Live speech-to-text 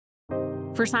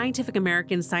For Scientific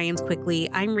American Science Quickly,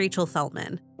 I'm Rachel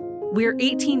Feltman. We're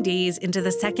 18 days into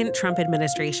the second Trump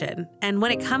administration, and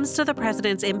when it comes to the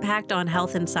president's impact on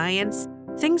health and science,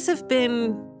 things have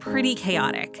been pretty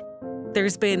chaotic.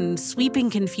 There's been sweeping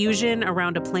confusion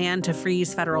around a plan to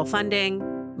freeze federal funding.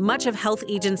 Much of health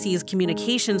agencies'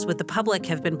 communications with the public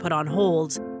have been put on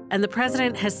hold, and the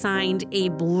president has signed a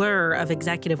blur of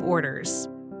executive orders.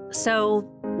 So,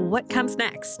 what comes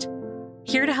next?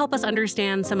 Here to help us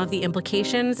understand some of the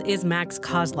implications is Max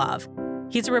Kozlov.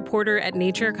 He's a reporter at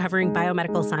Nature covering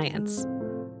biomedical science.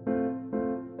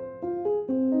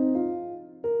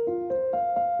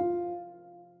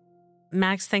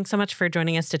 Max, thanks so much for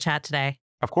joining us to chat today.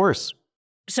 Of course.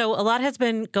 So a lot has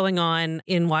been going on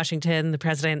in Washington. The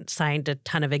president signed a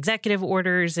ton of executive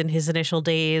orders in his initial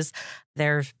days.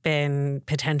 There have been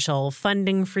potential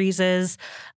funding freezes.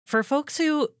 For folks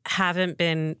who haven't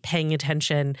been paying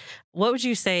attention, what would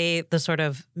you say the sort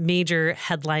of major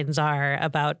headlines are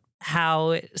about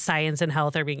how science and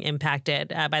health are being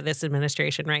impacted by this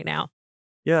administration right now?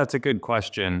 Yeah, that's a good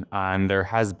question. And there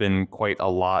has been quite a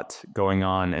lot going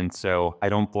on. And so I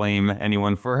don't blame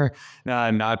anyone for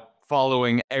not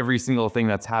following every single thing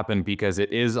that's happened, because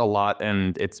it is a lot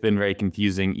and it's been very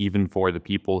confusing even for the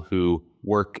people who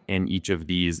work in each of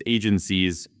these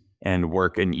agencies and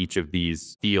work in each of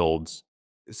these fields.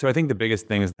 So I think the biggest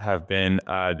things have been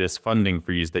this funding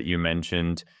freeze that you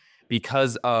mentioned.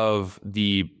 Because of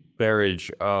the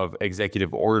barrage of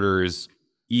executive orders,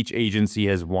 each agency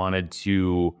has wanted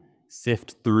to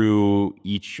sift through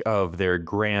each of their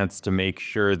grants to make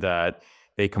sure that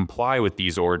they comply with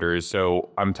these orders. So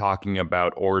I'm talking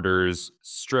about orders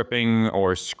stripping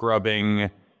or scrubbing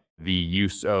the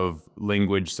use of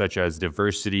language such as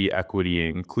diversity, equity,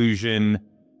 and inclusion,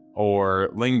 or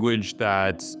language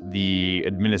that the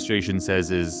administration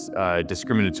says is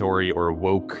discriminatory or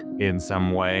woke in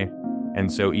some way.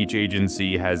 And so each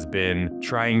agency has been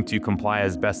trying to comply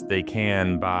as best they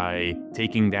can by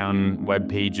taking down web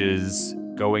pages,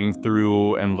 going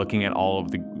through and looking at all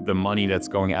of the money that's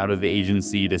going out of the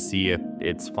agency to see if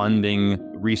it's funding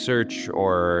research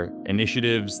or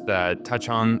initiatives that touch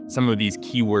on some of these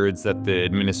keywords that the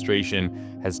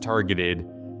administration has targeted.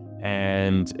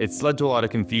 And it's led to a lot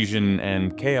of confusion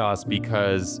and chaos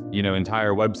because,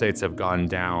 entire websites have gone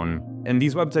down. And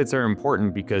these websites are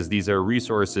important because these are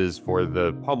resources for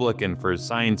the public and for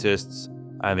scientists.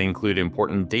 They include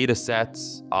important data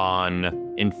sets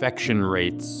on infection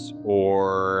rates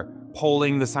or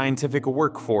polling the scientific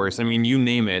workforce. I mean, you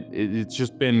name it. It's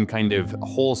just been kind of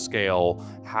whole scale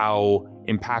how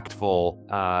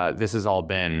impactful this has all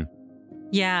been.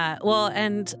 Yeah, well,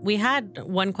 and we had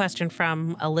one question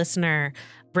from a listener.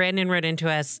 Brandon wrote into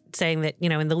us saying that,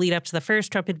 in the lead up to the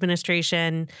first Trump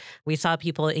administration, we saw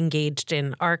people engaged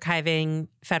in archiving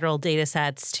federal data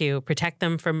sets to protect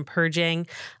them from purging.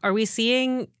 Are we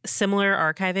seeing similar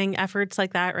archiving efforts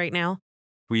like that right now?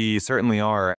 We certainly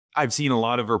are. I've seen a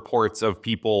lot of reports of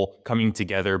people coming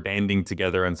together, banding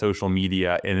together on social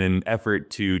media in an effort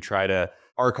to try to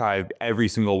archive every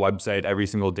single website, every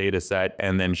single data set,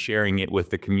 and then sharing it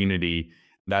with the community.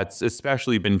 That's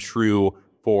especially been true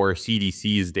for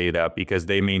CDC's data because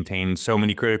they maintain so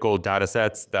many critical data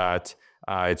sets that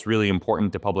it's really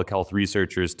important to public health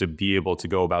researchers to be able to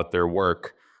go about their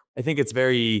work. I think it's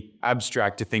very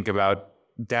abstract to think about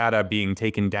data being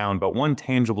taken down, but one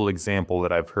tangible example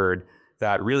that I've heard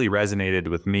that really resonated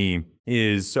with me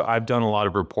is, so I've done a lot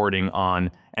of reporting on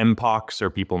Mpox,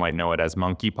 or people might know it as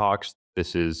monkeypox.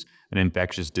 This is an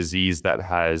infectious disease that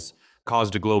has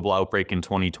caused a global outbreak in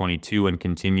 2022 and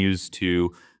continues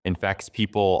to infect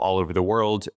people all over the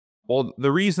world. Well,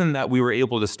 the reason that we were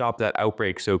able to stop that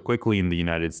outbreak so quickly in the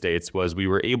United States was we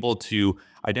were able to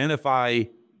identify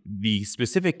the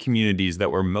specific communities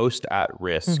that were most at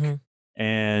risk. Mm-hmm.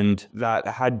 And that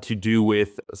had to do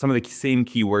with some of the same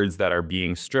keywords that are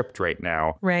being stripped right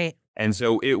now. Right. And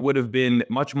so it would have been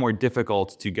much more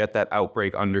difficult to get that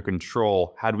outbreak under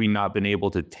control had we not been able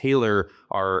to tailor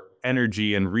our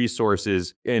energy and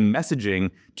resources and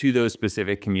messaging to those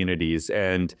specific communities.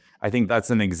 And I think that's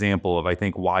an example of,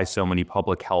 why so many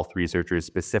public health researchers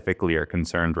specifically are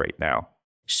concerned right now.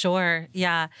 Sure.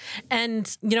 Yeah.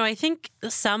 And, I think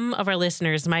some of our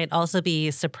listeners might also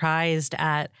be surprised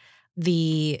at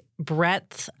the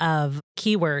breadth of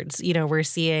keywords, we're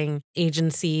seeing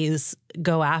agencies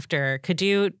go after. Could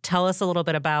you tell us a little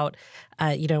bit about,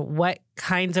 what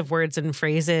kinds of words and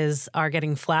phrases are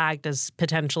getting flagged as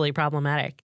potentially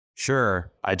problematic?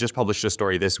 Sure. I just published a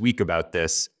story this week about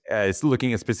this. It's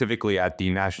looking specifically at the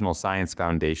National Science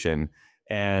Foundation.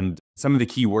 And some of the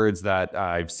keywords that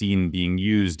I've seen being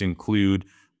used include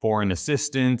foreign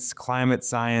assistance, climate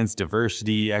science,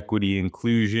 diversity, equity,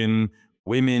 inclusion,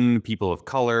 women, people of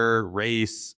color,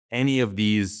 race. Any of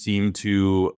these seem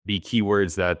to be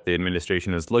keywords that the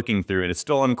administration is looking through, and it's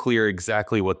still unclear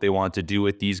exactly what they want to do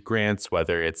with these grants,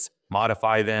 whether it's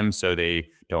modify them so they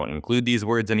don't include these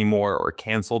words anymore or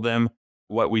cancel them.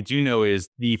 What we do know is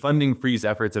the funding freeze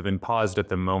efforts have been paused at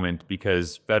the moment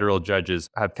because federal judges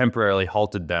have temporarily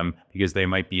halted them because they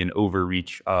might be an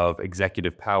overreach of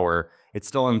executive power. It's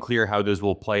still unclear how those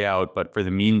will play out, but for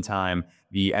the meantime,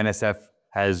 the NSF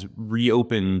has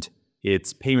reopened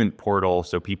its payment portal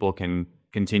so people can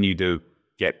continue to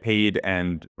get paid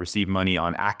and receive money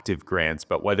on active grants.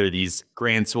 But whether these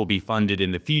grants will be funded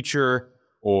in the future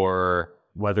or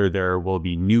whether there will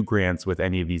be new grants with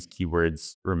any of these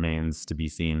keywords remains to be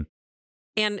seen.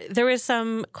 And there was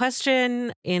some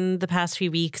question in the past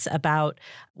few weeks about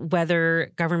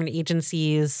whether government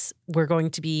agencies were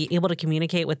going to be able to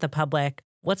communicate with the public.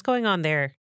 What's going on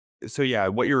there? So yeah,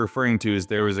 what you're referring to is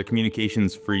there was a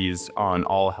communications freeze on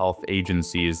all health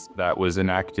agencies that was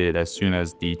enacted as soon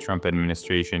as the Trump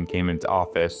administration came into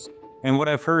office. And what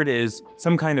I've heard is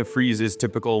some kind of freeze is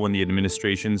typical when the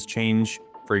administrations change.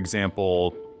 For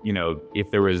example,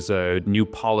 if there was a new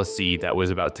policy that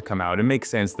was about to come out, it makes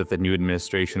sense that the new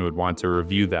administration would want to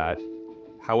review that.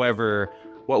 However,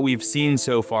 what we've seen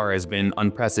so far has been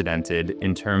unprecedented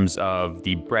in terms of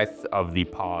the breadth of the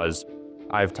pause.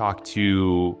 I've talked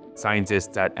to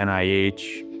scientists at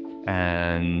NIH,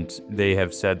 and they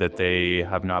have said that they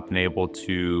have not been able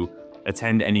to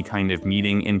attend any kind of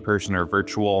meeting in person or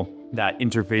virtual that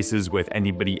interfaces with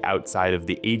anybody outside of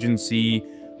the agency,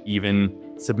 even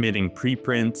submitting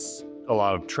preprints. A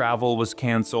lot of travel was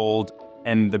canceled.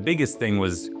 And the biggest thing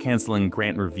was canceling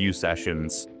grant review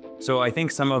sessions. So I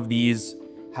think some of these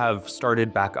have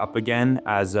started back up again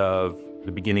as of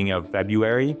the beginning of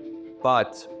February.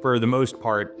 But for the most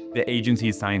part, the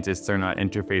agency scientists are not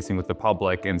interfacing with the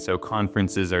public. And so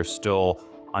conferences are still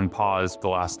on pause, the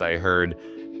last I heard.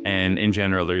 And in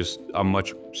general, there's a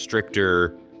much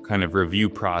stricter kind of review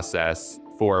process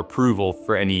for approval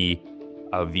for any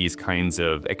of these kinds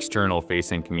of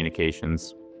external-facing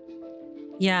communications.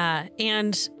 Yeah.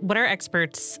 And what are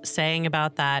experts saying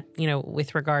about that,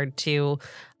 with regard to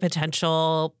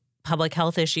potential public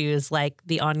health issues like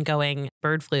the ongoing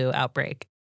bird flu outbreak?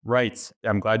 Right.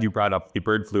 I'm glad you brought up the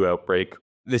bird flu outbreak.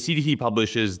 The CDC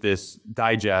publishes this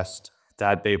digest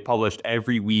that they've published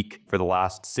every week for the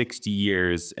last 60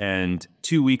 years. And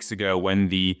 2 weeks ago, when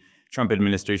the Trump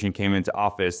administration came into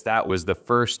office, that was the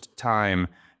first time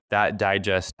that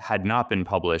digest had not been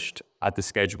published at the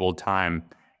scheduled time.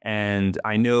 And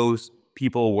I know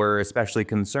people were especially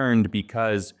concerned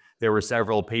because there were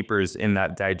several papers in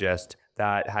that digest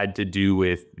that had to do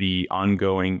with the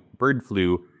ongoing bird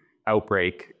flu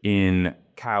outbreak in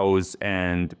cows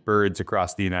and birds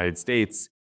across the United States.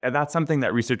 And that's something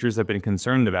that researchers have been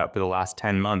concerned about for the last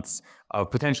 10 months of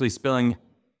potentially spilling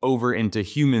over into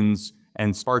humans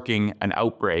and sparking an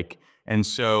outbreak. And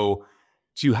so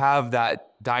to have that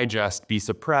digest be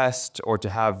suppressed or to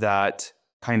have that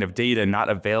kind of data not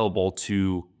available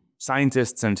to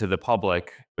scientists and to the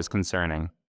public is concerning.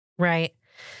 Right.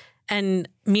 And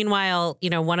meanwhile,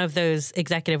 one of those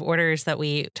executive orders that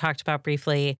we talked about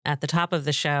briefly at the top of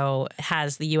the show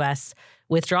has the U.S.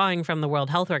 withdrawing from the World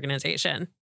Health Organization.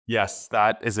 Yes,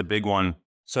 that is a big one.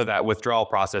 So that withdrawal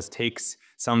process takes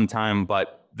some time,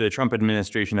 but the Trump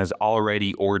administration has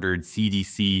already ordered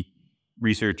CDC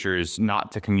researchers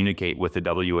not to communicate with the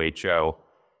WHO.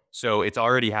 So it's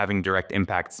already having direct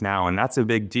impacts now. And that's a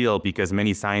big deal because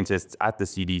many scientists at the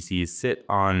CDC sit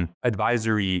on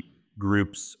advisory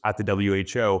groups at the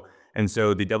WHO. And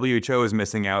so the WHO is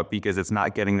missing out because it's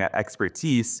not getting that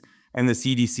expertise. And the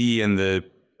CDC and the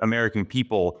American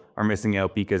people are missing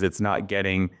out because it's not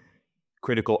getting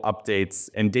critical updates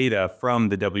and data from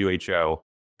the WHO.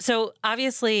 So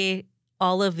obviously,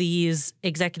 all of these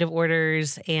executive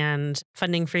orders and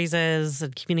funding freezes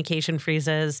and communication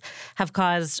freezes have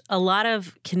caused a lot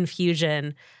of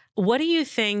confusion. What do you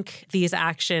think these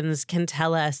actions can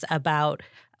tell us about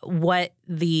what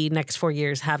the next 4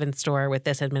 years have in store with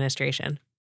this administration?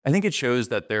 I think it shows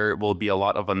that there will be a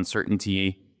lot of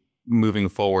uncertainty moving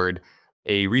forward.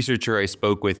 A researcher I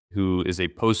spoke with, who is a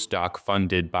postdoc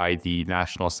funded by the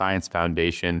National Science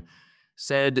Foundation,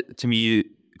 said to me,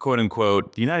 quote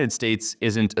unquote, the United States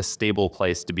isn't a stable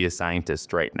place to be a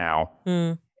scientist right now.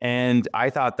 And I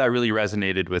thought that really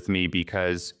resonated with me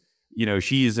because,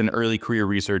 she's an early career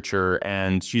researcher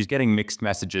and she's getting mixed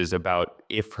messages about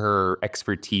if her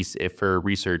expertise, if her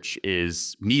research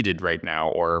is needed right now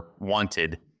or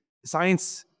wanted.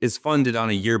 Science is funded on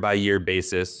a year-by-year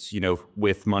basis,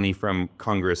 with money from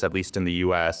Congress, at least in the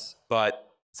US. But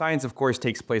science, of course,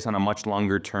 takes place on a much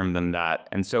longer term than that.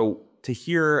 And so to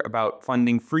hear about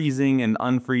funding freezing and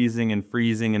unfreezing and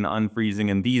freezing and unfreezing,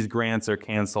 and these grants are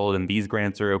canceled and these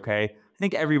grants are okay, I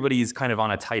think everybody's kind of on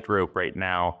a tightrope right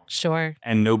now. Sure.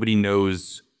 And nobody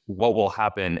knows what will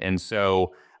happen. And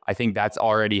so I think that's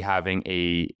already having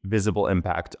a visible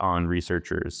impact on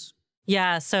researchers.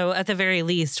 Yeah, so at the very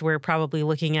least, we're probably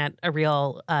looking at a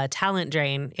real talent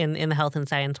drain in the health and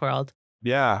science world.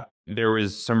 Yeah, there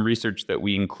was some research that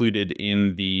we included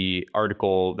in the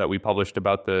article that we published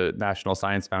about the National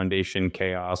Science Foundation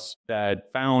chaos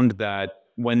that found that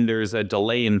when there's a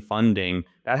delay in funding,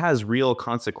 that has real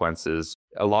consequences.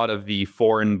 A lot of the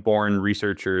foreign-born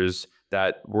researchers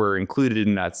that were included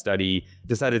in that study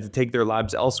decided to take their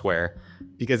labs elsewhere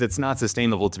because it's not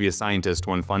sustainable to be a scientist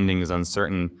when funding is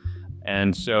uncertain.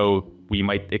 And so we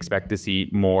might expect to see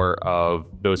more of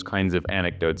those kinds of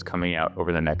anecdotes coming out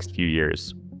over the next few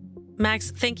years. Max,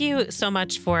 thank you so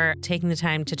much for taking the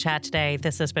time to chat today.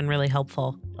 This has been really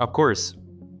helpful. Of course.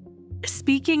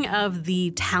 Speaking of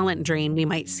the talent drain we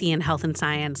might see in health and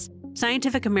science,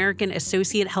 Scientific American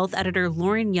Associate Health Editor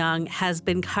Lauren Young has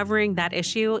been covering that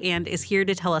issue and is here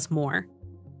to tell us more.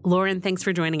 Lauren, thanks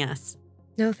for joining us.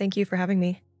 No, thank you for having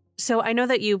me. So I know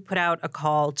that you put out a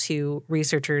call to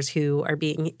researchers who are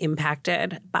being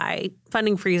impacted by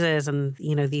funding freezes and,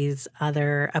 these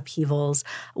other upheavals.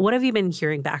 What have you been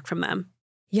hearing back from them?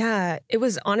 Yeah, it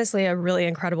was honestly a really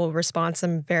incredible response.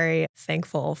 I'm very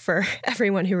thankful for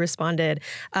everyone who responded.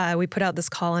 We put out this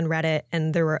call on Reddit,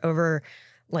 and there were over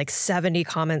 70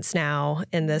 comments now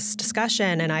in this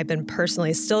discussion, and I've been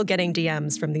personally still getting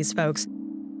DMs from these folks.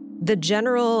 The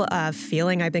general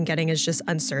feeling I've been getting is just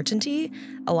uncertainty,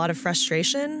 a lot of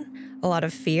frustration, a lot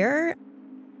of fear.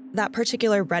 That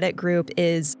particular Reddit group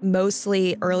is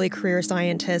mostly early career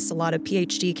scientists, a lot of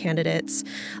PhD candidates,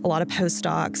 a lot of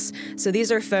postdocs. So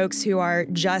these are folks who are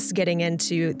just getting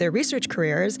into their research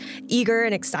careers, eager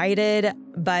and excited,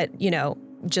 but,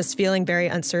 just feeling very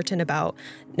uncertain about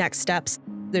next steps.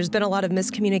 There's been a lot of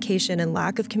miscommunication and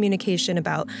lack of communication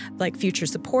about future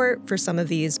support for some of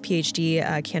these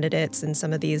PhD candidates and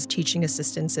some of these teaching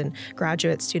assistants and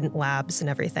graduate student labs and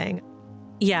everything.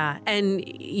 Yeah. And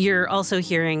you're also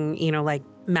hearing, like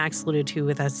Max alluded to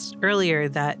with us earlier,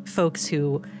 that folks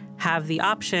who have the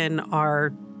option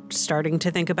are starting to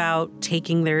think about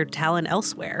taking their talent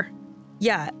elsewhere.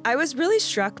 Yeah, I was really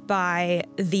struck by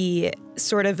the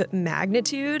sort of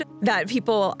magnitude that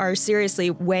people are seriously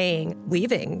weighing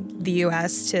leaving the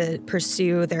U.S. to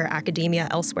pursue their academia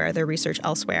elsewhere, their research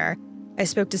elsewhere. I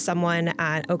spoke to someone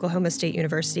at Oklahoma State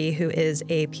University who is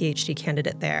a PhD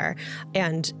candidate there,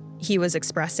 and he was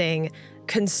expressing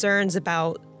concerns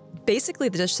about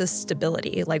basically just the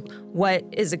stability, what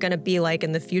is it going to be like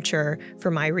in the future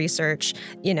for my research,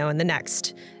 in the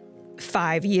next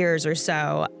 5 years or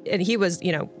so. And he was,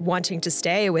 wanting to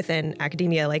stay within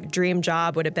academia, dream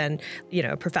job would have been,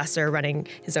 a professor running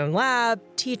his own lab,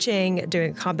 teaching,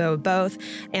 doing a combo of both.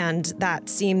 And that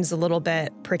seems a little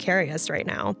bit precarious right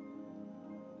now.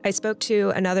 I spoke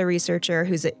to another researcher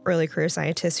who's an early career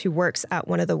scientist who works at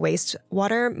one of the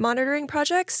wastewater monitoring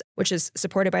projects, which is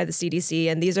supported by the CDC.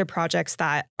 And these are projects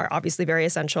that are obviously very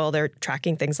essential. They're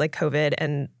tracking things like COVID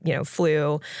and,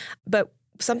 flu. But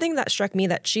something that struck me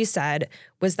that she said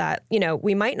was that,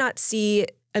 we might not see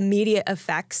immediate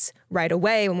effects right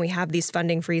away when we have these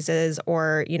funding freezes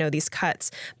or, these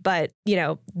cuts. But,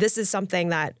 this is something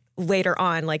that later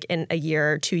on, in a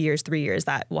year, 2 years, 3 years,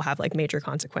 that will have major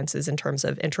consequences in terms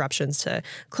of interruptions to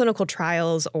clinical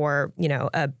trials or,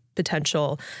 a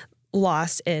potential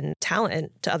loss in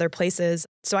talent to other places.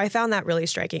 So I found that really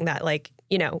striking that,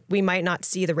 we might not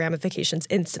see the ramifications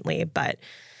instantly, but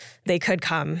they could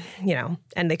come,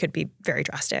 and they could be very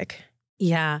drastic.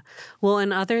 Yeah. Well,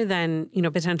 and other than,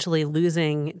 potentially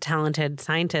losing talented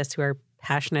scientists who are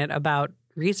passionate about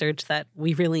research that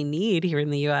we really need here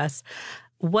in the U.S.,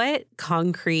 what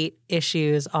concrete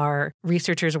issues are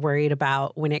researchers worried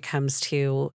about when it comes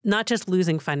to not just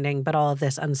losing funding, but all of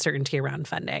this uncertainty around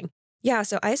funding? Yeah,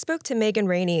 so I spoke to Megan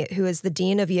Rainey, who is the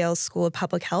dean of Yale's School of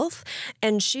Public Health,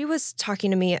 and she was talking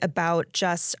to me about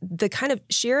just the kind of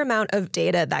sheer amount of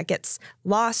data that gets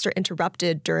lost or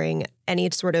interrupted during any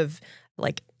sort of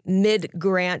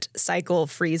mid-grant cycle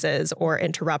freezes or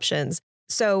interruptions.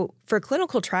 So for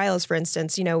clinical trials, for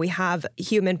instance, we have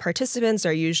human participants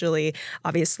are usually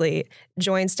obviously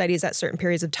join studies at certain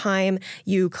periods of time.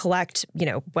 You collect,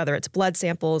 whether it's blood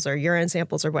samples or urine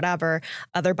samples or whatever,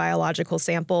 other biological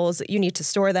samples. You need to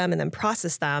store them and then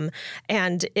process them.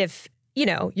 And if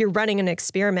you're running an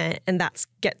experiment and that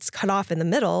gets cut off in the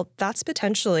middle, that's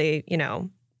potentially,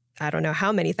 I don't know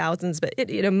how many thousands, but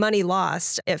money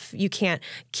lost if you can't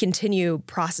continue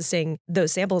processing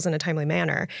those samples in a timely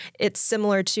manner. It's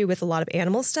similar to with a lot of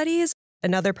animal studies.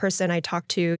 Another person I talked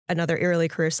to, another early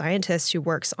career scientist who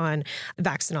works on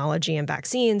vaccinology and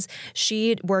vaccines,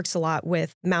 she works a lot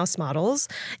with mouse models.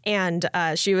 And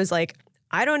she was like,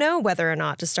 I don't know whether or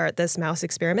not to start this mouse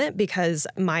experiment because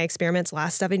my experiments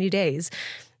last 70 days.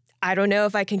 I don't know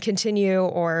if I can continue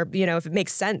or, if it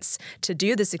makes sense to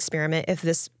do this experiment if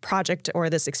this project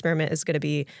or this experiment is going to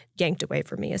be yanked away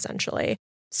from me, essentially.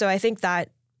 So I think that,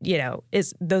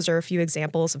 those are a few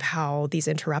examples of how these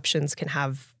interruptions can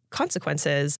have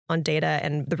consequences on data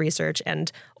and the research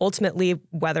and ultimately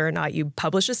whether or not you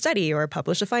publish a study or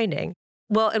publish a finding.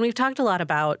 Well, and we've talked a lot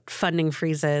about funding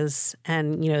freezes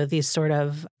and, these sort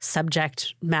of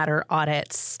subject matter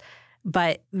audits.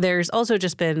 But there's also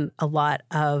just been a lot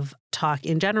of talk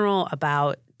in general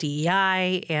about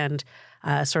DEI and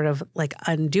sort of like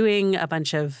undoing a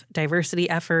bunch of diversity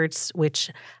efforts, which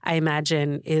I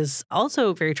imagine is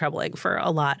also very troubling for a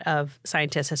lot of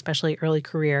scientists, especially early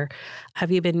career.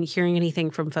 Have you been hearing anything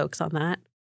from folks on that?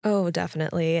 Oh,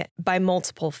 definitely. By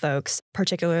multiple folks,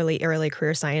 particularly early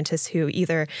career scientists who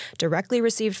either directly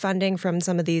received funding from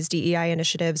some of these DEI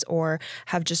initiatives or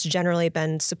have just generally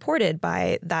been supported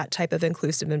by that type of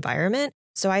inclusive environment.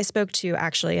 So I spoke to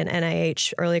actually an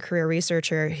NIH early career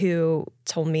researcher who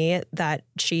told me that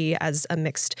she, as a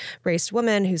mixed race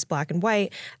woman who's Black and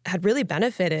white, had really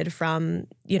benefited from,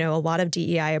 a lot of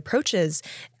DEI approaches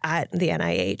at the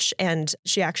NIH. And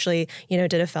she actually,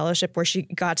 did a fellowship where she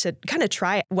got to kind of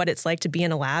try what it's like to be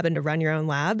in a lab and to run your own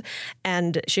lab.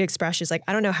 And she expressed, she's like,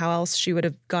 I don't know how else she would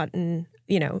have gotten,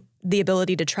 the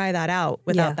ability to try that out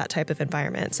without that type of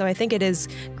environment. So I think it is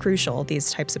crucial, these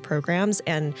types of programs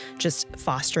and just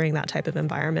fostering that type of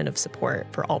environment of support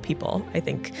for all people. I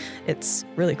think it's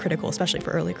really critical, especially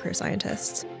for early career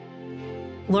scientists.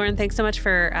 Lauren, thanks so much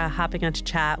for hopping on to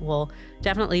chat. We'll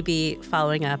definitely be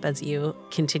following up as you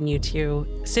continue to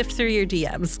sift through your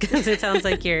DMs because it sounds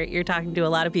like you're talking to a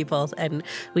lot of people and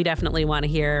we definitely want to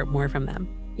hear more from them.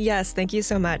 Yes, thank you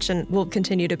so much. And we'll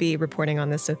continue to be reporting on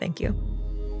this, so thank you.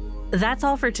 That's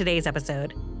all for today's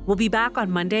episode. We'll be back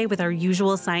on Monday with our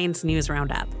usual science news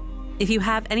roundup. If you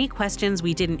have any questions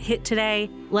we didn't hit today,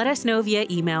 let us know via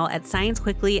email at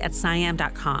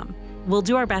sciencequickly@sciam.com. We'll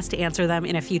do our best to answer them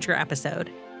in a future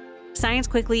episode. Science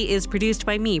Quickly is produced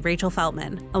by me, Rachel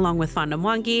Feltman, along with Fonda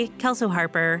Mwangi, Kelso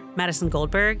Harper, Madison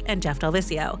Goldberg, and Jeff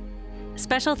DelViscio.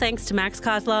 Special thanks to Max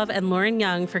Kozlov and Lauren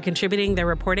Young for contributing their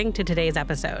reporting to today's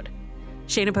episode.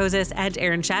 Shayna Posses and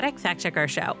Aaron Shattuck fact-check our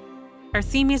show. Our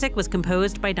theme music was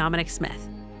composed by Dominic Smith.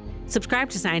 Subscribe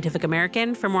to Scientific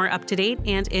American for more up-to-date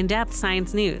and in-depth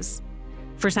science news.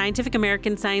 For Scientific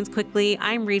American Science Quickly,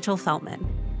 I'm Rachel Feltman.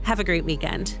 Have a great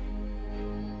weekend.